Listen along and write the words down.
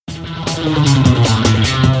Quiet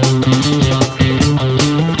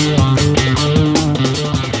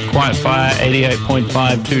Fire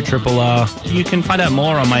 88.5 2 Triple R. You can find out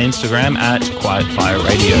more on my Instagram at Quiet Fire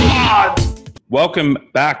Radio. Welcome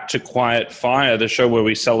back to Quiet Fire, the show where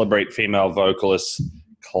we celebrate female vocalists,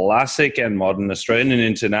 classic and modern, Australian and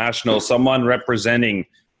international, someone representing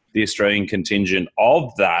the Australian contingent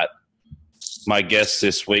of that. My guest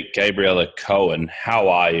this week, Gabriella Cohen. How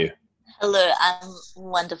are you? Hello, I'm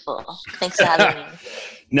wonderful. Thanks for having me.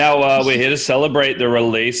 Now, we're here to celebrate the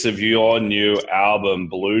release of your new album,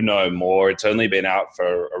 Blue No More. It's only been out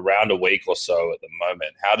for around a week or so at the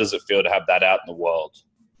moment. How does it feel to have that out in the world?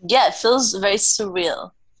 Yeah, it feels very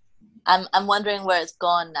surreal. I'm wondering where it's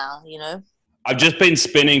gone now, you know? I've just been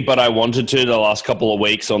spinning, but I wanted to the last couple of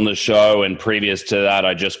weeks on the show, and previous to that,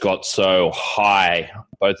 I just got so high.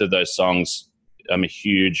 Both of those songs I'm a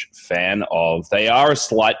huge fan of. They are a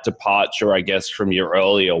slight departure, I guess, from your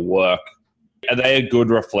earlier work. Are they a good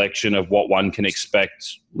reflection of what one can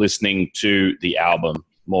expect listening to the album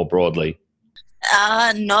more broadly?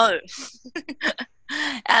 No.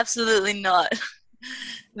 Absolutely not.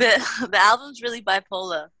 The album's really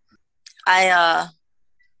bipolar. I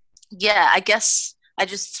guess I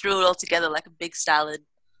just threw it all together like a big salad.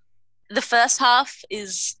 The first half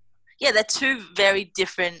is, they're two very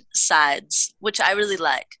different sides, which I really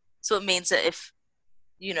like. So it means that if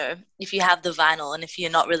you have the vinyl and if you're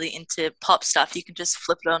not really into pop stuff, you can just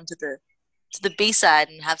flip it on to the B-side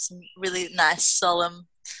and have some really nice, solemn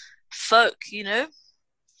folk, you know?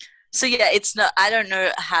 So it's not, I don't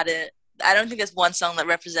think there's one song that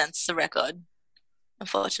represents the record,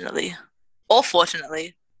 unfortunately. Or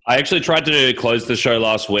fortunately. I actually tried to close the show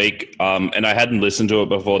last week, and I hadn't listened to it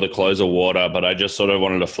before the close of Water, but I just sort of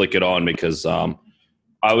wanted to flick it on because I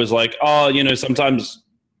was like, sometimes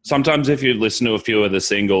if you listen to a few of the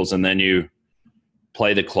singles and then you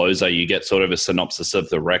play the closer, you get sort of a synopsis of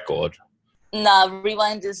the record. Nah,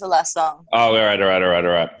 Rewind is the last song. Oh, all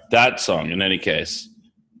right. That song, in any case.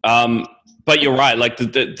 But you're right, like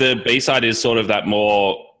the B-side is sort of that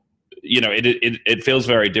more... it feels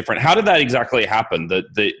very different. How did that exactly happen?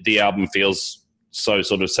 The album feels so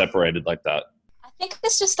sort of separated like that. I think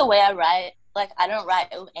it's just the way I write. Like, I don't write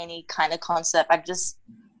with any kind of concept. I just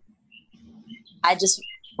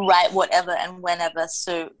write whatever and whenever.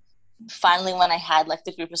 So finally, when I had like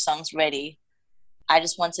the group of songs ready, I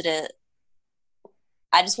just wanted to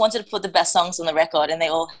put the best songs on the record, and they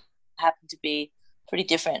all happened to be pretty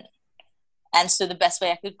different. And so the best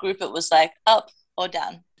way I could group it was like up or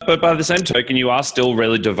down. But by the same token, you are still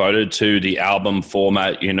really devoted to the album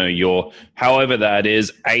format. Your, however that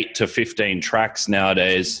is, 8 to 15 tracks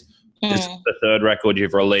nowadays. This is the third record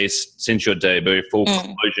you've released since your debut, Full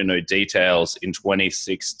Closure, No Details, in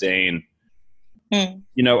 2016. A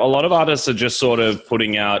lot of artists are just sort of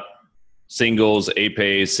putting out singles,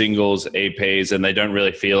 EPs, and they don't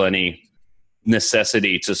really feel any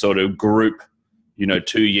necessity to sort of group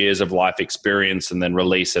 2 years of life experience and then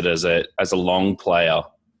release it as a long player.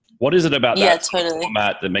 What is it about that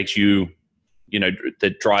format that makes you,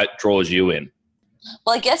 that draws you in?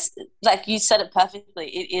 Well, I guess like you said it perfectly.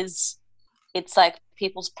 It's like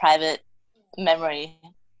people's private memory.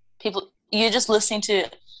 You're just listening to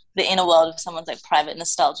the inner world of someone's like private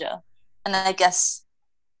nostalgia. And then I guess,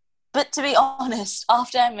 but to be honest,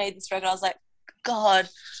 after I made this record, I was like, God,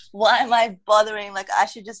 why am I bothering? Like, I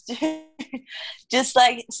should just do just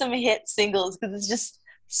like some hit singles, because it's just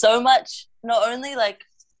so much, not only like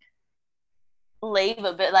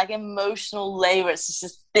labor, but like emotional labor. It's just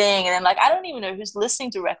this thing. And I'm like, I don't even know who's listening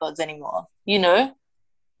to records anymore,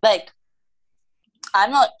 like, I'm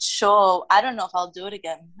not sure. I don't know if I'll do it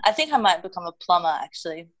again. I think I might become a plumber,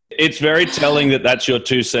 actually. It's very telling that that's your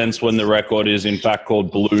 2 cents when the record is in fact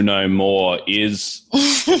called Blue No More. Is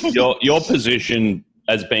your position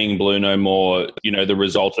as being Blue No More, the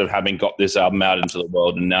result of having got this album out into the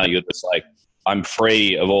world, and now you're just like, I'm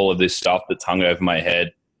free of all of this stuff that's hung over my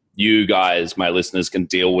head. You guys, my listeners, can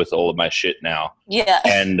deal with all of my shit now. Yeah.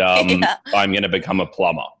 And I'm going to become a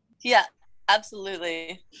plumber. Yeah,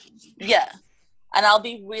 absolutely. Yeah. And I'll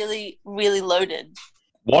be really, really loaded.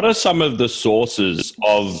 What are some of the sources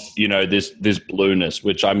of, this blueness,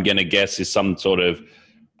 which I'm going to guess is some sort of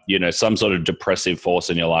depressive force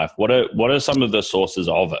in your life? What are some of the sources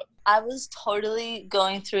of it? I was totally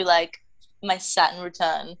going through like my Saturn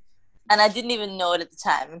return, and I didn't even know it at the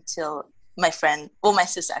time until my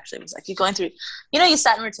sister actually was like, you're going through, your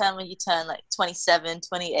Saturn return when you turn like 27,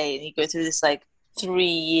 28, and you go through this like 3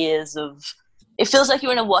 years of, it feels like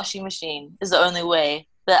you're in a washing machine is the only way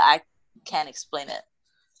that I can explain it.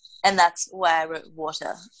 And that's why I wrote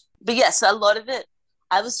Water. But yeah, so a lot of it,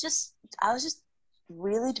 I was just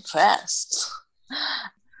really depressed.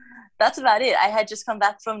 That's about it. I had just come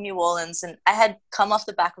back from New Orleans, and I had come off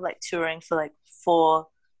the back of like touring for like 4-5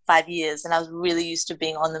 years, and I was really used to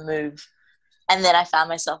being on the move. And then I found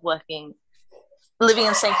myself living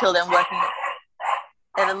in St. Kilda and working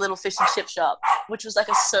at a little fish and chip shop, which was like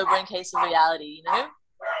a sobering case of reality, you know?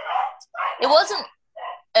 It wasn't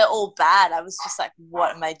at all bad. I was just like,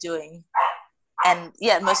 what am I doing? And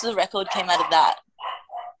yeah, most of the record came out of that.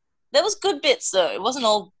 There was good bits though. It wasn't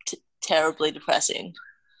all terribly depressing.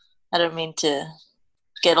 I don't mean to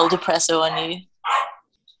get all depresso on you.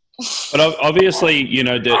 But obviously, you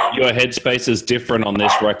know, that your headspace is different on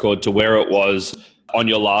this record to where it was on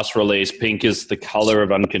your last release. Pink is the color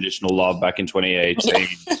of unconditional love back in 2018.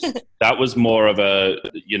 That was more of a,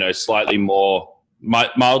 you know, slightly more,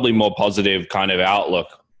 mildly more positive kind of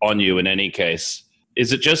outlook on you in any case.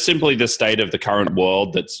 Is it just simply the state of the current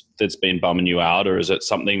world that's been bumming you out, or is it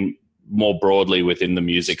something more broadly within the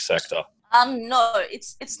music sector? No,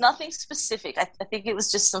 it's nothing specific. I think it was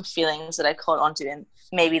just some feelings that I caught onto, and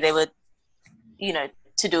maybe they were, you know,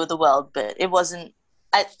 to do with the world, but it wasn't.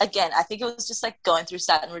 I think it was just like going through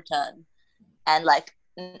Saturn return, and like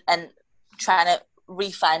and trying to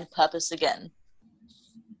refine purpose again.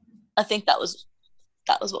 I think that was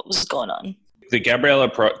what was going on. The Gabriella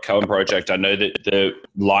Cohen project, I know that the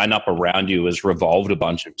lineup around you has revolved a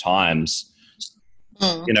bunch of times.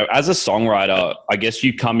 You know, as a songwriter, I guess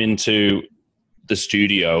you come into the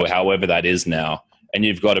studio, however that is now, and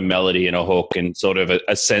you've got a melody and a hook and sort of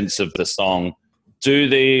a sense of the song. Do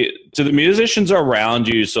the musicians around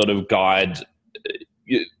you sort of guide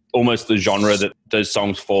almost the genre that those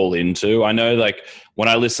songs fall into? I know, like, when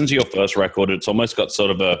I listen to your first record, it's almost got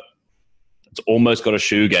a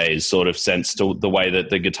shoegaze sort of sense to the way that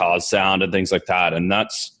the guitars sound and things like that, and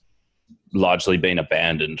that's largely been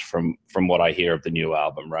abandoned from what I hear of the new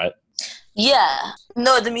album, right? Yeah.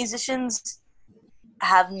 No, the musicians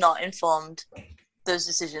have not informed those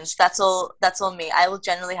decisions. That's all me. I will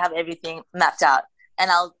generally have everything mapped out, and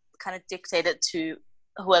I'll kind of dictate it to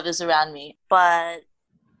whoever's around me. But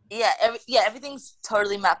yeah, everything's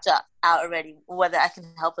totally mapped out already, whether I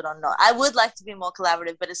can help it or not. I would like to be more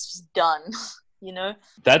collaborative, but it's just done, you know?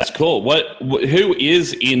 That's cool. Who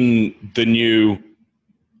is in the new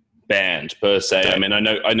band per se? I mean, I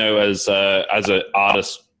know as an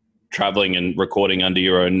artist traveling and recording under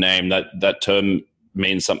your own name, that term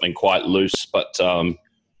means something quite loose, but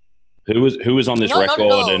who is on this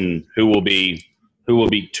record, and who will be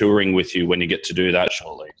touring with you when you get to do that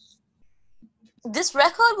shortly? This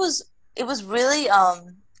record was really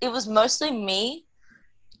it was mostly me,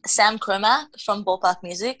 Sam Cromack from Ballpark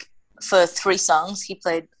Music, for 3 songs. He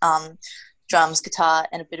played drums, guitar,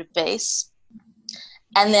 and a bit of bass.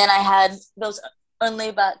 And then there was only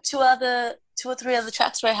about 2 or 3 other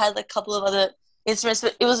tracks where I had like a couple of other instruments,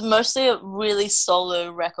 but it was mostly a really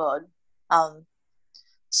solo record.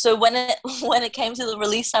 So when it came to the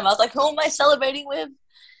release time, I was like, who am I celebrating with?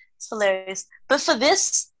 It's hilarious. But for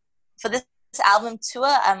this album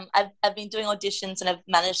tour, I've been doing auditions, and I've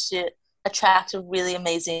managed to attract a really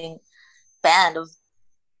amazing band of,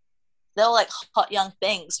 they're like hot young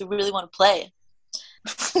things who really want to play.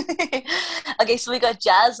 Okay, so we got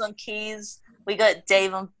Jazz on keys, we got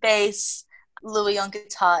Dave on bass, Louis on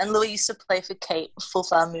guitar, and Louis used to play for Kate, Full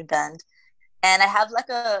Flower Moon Band. And I have like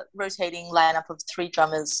a rotating lineup of 3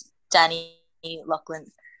 drummers, Danny,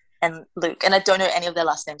 Lachlan, and Luke. And I don't know any of their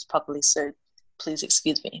last names properly, so please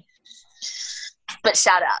excuse me. But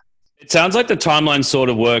shout out. It sounds like the timeline sort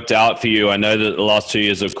of worked out for you. I know that the last 2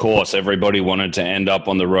 years, of course, everybody wanted to end up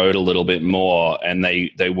on the road a little bit more, and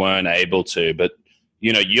they weren't able to. But,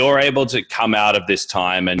 you know, you're able to come out of this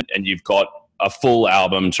time, and you've got a full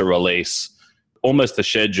album to release. Almost the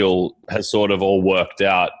schedule has sort of all worked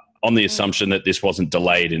out on the assumption that this wasn't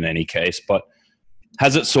delayed in any case. But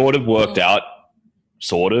has it sort of worked out,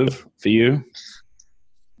 sort of, for you?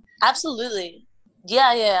 Absolutely.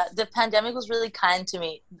 Yeah. The pandemic was really kind to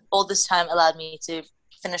me. All this time allowed me to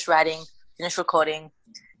finish writing, finish recording,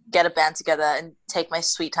 get a band together, and take my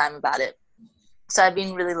sweet time about it. So I've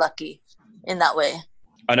been really lucky in that way.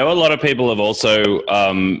 I know a lot of people have also,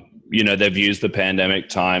 they've used the pandemic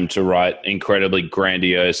time to write incredibly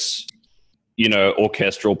grandiose,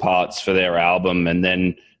 orchestral parts for their album. And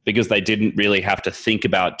then because they didn't really have to think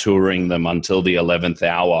about touring them until the 11th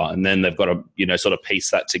hour. And then they've got to, sort of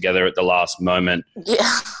piece that together at the last moment.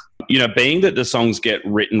 Yeah. Being that the songs get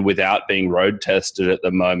written without being road tested at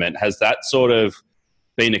the moment, has that sort of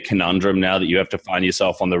been a conundrum now that you have to find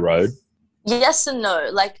yourself on the road? Yes and no.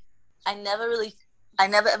 Like, I never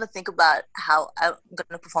ever think about how I'm going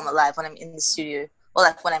to perform it live when I'm in the studio or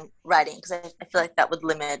like when I'm writing, because I feel like that would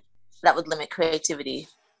limit that would limit creativity.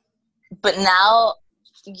 But now,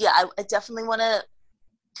 yeah, I definitely want to.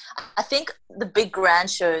 I think the big grand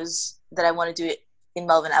shows that I want to do in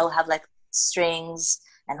Melbourne, I will have like strings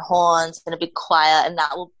and horns and a big choir, and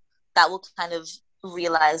that will kind of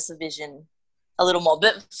realize the vision a little more.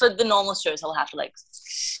 But for the normal shows, I'll have to like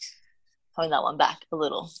hone that one back a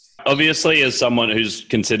little. Obviously, as someone who's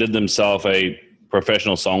considered themselves a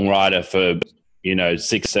professional songwriter for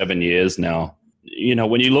 6-7 years now,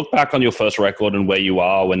 when you look back on your first record and where you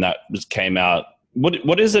are when that came out,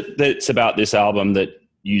 what is it that's about this album that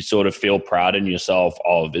you sort of feel proud in yourself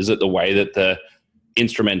of? Is it the way that the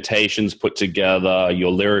instrumentation's put together,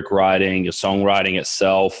 your lyric writing, your songwriting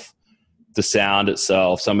itself, the sound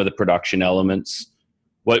itself, some of the production elements?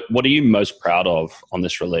 What are you most proud of on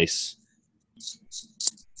this release?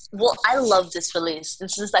 Well, I love this release.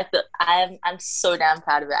 This is like I'm so damn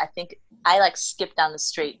proud of it. I think I like skip down the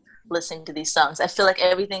street listening to these songs. I feel like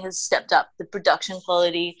everything has stepped up. The production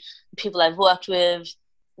quality, the people I've worked with,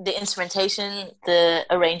 the instrumentation, the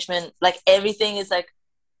arrangement, like everything is like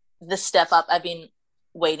the step up I've been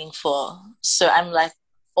waiting for. So I'm like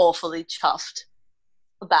awfully chuffed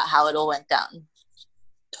about how it all went down.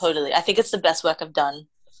 Totally. I think it's the best work I've done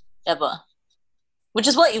ever, which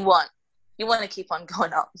is what you want. You want to keep on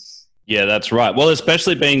going up. Yeah, that's right. Well,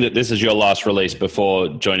 especially being that this is your last release before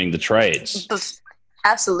joining the trades.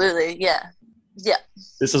 Absolutely. Yeah. Yeah.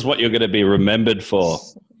 This is what you're going to be remembered for.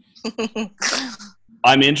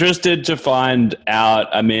 I'm interested to find out.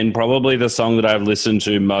 I mean, probably the song that I've listened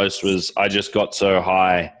to most was I Just Got So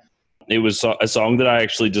High. It was a song that I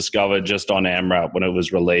actually discovered just on AMRAP when it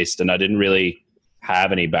was released, and I didn't really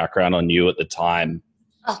have any background on you at the time.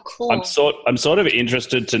 Oh, cool. I'm sort of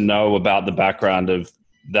interested to know about the background of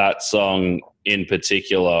that song in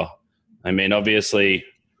particular. I mean,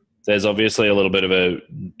 there's obviously a little bit of a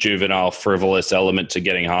juvenile, frivolous element to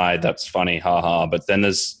Getting High. That's funny, haha. But then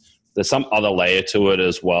there's some other layer to it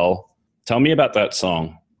as well. Tell me about that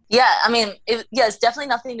song. Yeah, I mean, it's definitely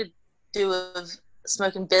nothing to do with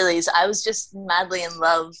smoking billies. I was just madly in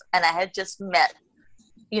love, and I had just met,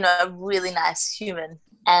 a really nice human.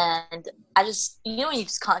 And I just, when you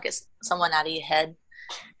just can't get someone out of your head.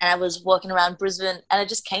 And I was walking around Brisbane, and it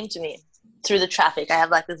just came to me through the traffic. I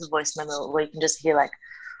have like this voice memo where you can just hear like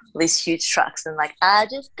these huge trucks and like, I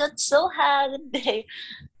just got so high today.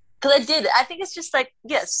 Because I did. I think it's just like,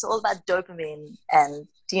 it's all about dopamine and,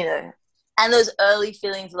 and those early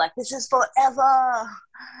feelings of like, this is forever,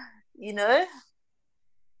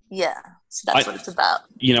 Yeah, so that's what it's about.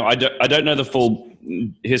 I don't know the full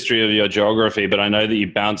history of your geography, but I know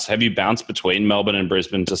that have you bounced between Melbourne and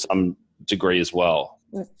Brisbane to some degree as well?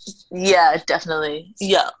 Yeah, definitely.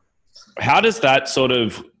 Yeah. How does that sort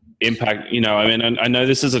of impact, I mean, I know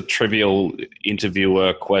this is a trivial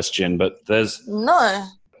interviewer question, but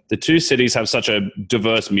the two cities have such a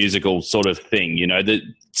diverse musical sort of thing, that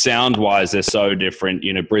sound-wise they're so different.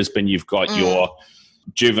 Brisbane, you've got your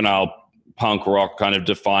juvenile punk rock kind of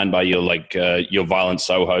defined by your violent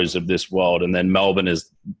Sohos of this world, and then Melbourne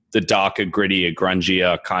is the darker, grittier,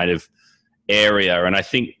 grungier kind of area. And I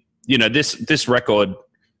think, this record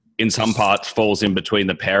in some parts falls in between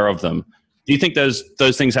the pair of them. Do you think those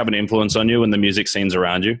things have an influence on you and the music scenes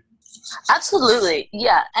around you? Absolutely,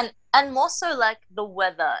 yeah. And more so like the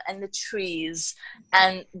weather and the trees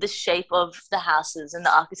and the shape of the houses and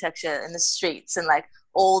the architecture and the streets and like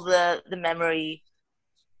all the memory,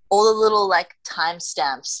 all the little like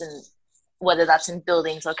timestamps, and whether that's in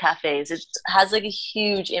buildings or cafes, it has like a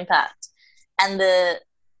huge impact. And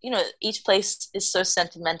each place is so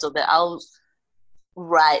sentimental that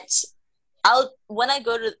when I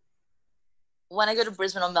go to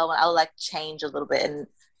Brisbane or Melbourne, I'll like change a little bit and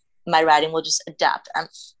my writing will just adapt.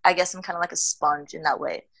 I guess I'm kind of like a sponge in that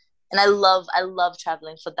way. And I love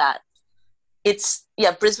traveling for that.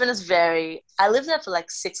 Brisbane is I lived there for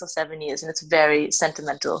like 6 or 7 years, and it's very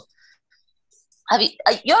sentimental.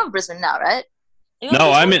 You're in Brisbane now, right?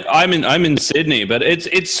 No, I'm in Sydney, but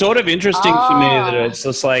it's sort of interesting to me that it's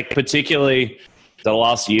just like, particularly the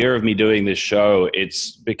last year of me doing this show,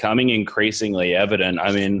 it's becoming increasingly evident.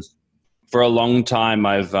 I mean, for a long time,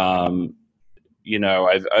 I've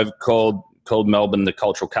called Melbourne the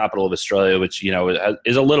cultural capital of Australia, which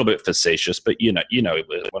is a little bit facetious, but you know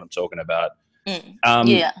what I'm talking about.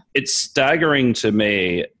 It's staggering to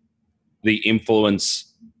me the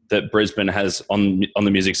influence that Brisbane has on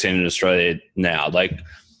the music scene in Australia now. Like,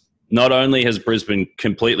 not only has Brisbane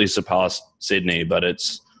completely surpassed Sydney, but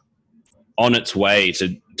it's on its way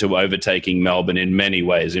to overtaking Melbourne in many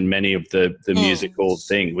ways, in many of the musical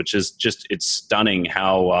thing, which is just, it's stunning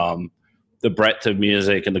how the breadth of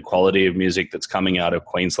music and the quality of music that's coming out of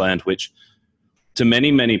Queensland, which to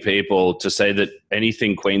many, many people, to say that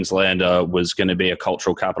anything Queenslander was going to be a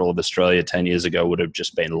cultural capital of Australia 10 years ago would have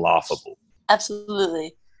just been laughable.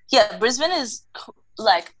 Absolutely. Yeah, Brisbane is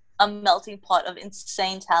like a melting pot of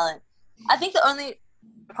insane talent. I think the only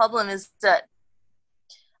problem is that,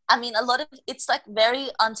 I mean, a lot of it's like very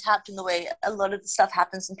untapped in the way a lot of the stuff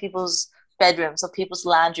happens in people's bedrooms or people's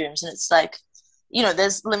lounge rooms. And it's like, you know,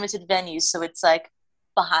 there's limited venues. So it's like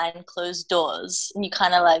behind closed doors. And you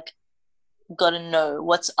kind of like got to know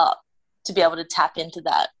what's up to be able to tap into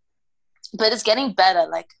that. But it's getting better.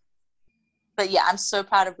 But yeah, I'm so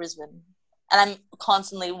proud of Brisbane. And I'm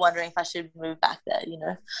constantly wondering if I should move back there, you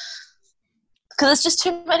know? Because there's just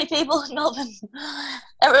too many people in Melbourne.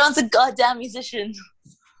 Everyone's a goddamn musician.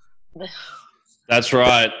 That's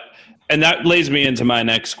right. And that leads me into my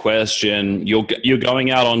next question. You're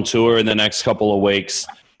going out on tour in the next couple of weeks.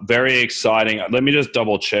 Very exciting. Let me just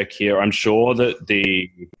double check here. I'm sure that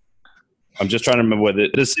I'm just trying to remember whether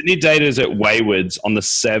the Sydney date is at Wayward's on the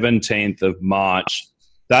 17th of March.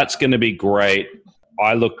 That's going to be great.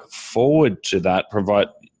 I look forward to that.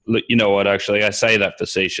 You know what, actually, I say that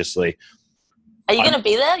facetiously. Are you going to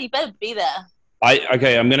be there? You better be there.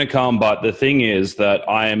 Okay, I'm going to come, but the thing is that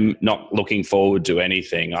I'm not looking forward to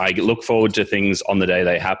anything. I look forward to things on the day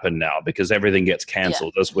they happen now because everything gets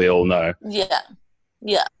cancelled, as we all know.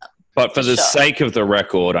 Yeah. But for the sake of the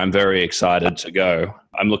record, I'm very excited to go.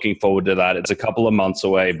 I'm looking forward to that. It's a couple of months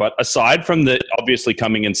away. But aside from obviously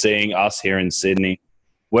coming and seeing us here in Sydney,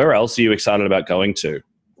 where else are you excited about going to?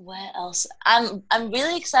 Where else? I'm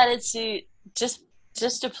really excited to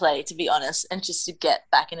just to play, to be honest, and just to get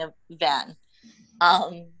back in a van.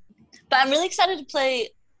 But I'm really excited to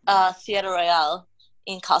play Theatre Royale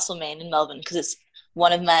in Castlemaine in Melbourne because it's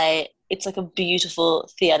it's like a beautiful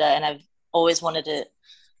theatre and I've always wanted to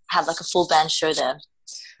have like a full band show there.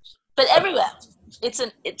 But everywhere, it's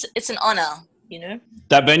an honor, you know?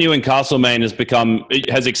 That venue in Castlemaine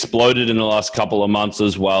has exploded in the last couple of months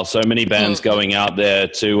as well. So many bands going out there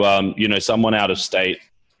to, someone out of state.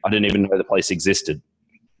 I didn't even know the place existed.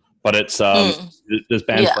 But it's there's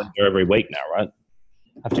bands playing there every week now, right?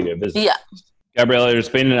 Have to go visit. Yeah. Gabriella, it's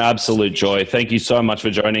been an absolute joy. Thank you so much for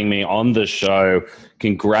joining me on the show.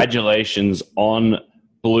 Congratulations on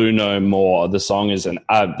Blue No More.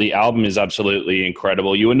 The album is absolutely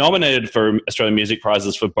incredible. You were nominated for Australian Music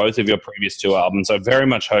Prizes for both of your previous two albums. I very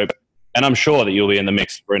much hope, and I'm sure that you'll be in the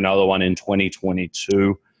mix for another one in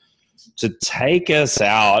 2022. To take us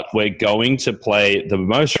out, we're going to play the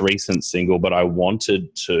most recent single, But I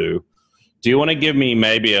Wanted To. Do you want to give me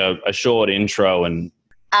maybe a short intro? And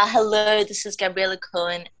hello, this is Gabriella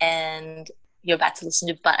Cohen, and you're about to listen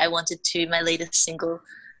to But I Wanted To, my latest single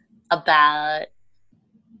about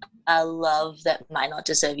a love that might not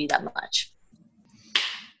deserve you that much.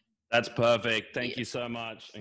 That's perfect. Thank you so much.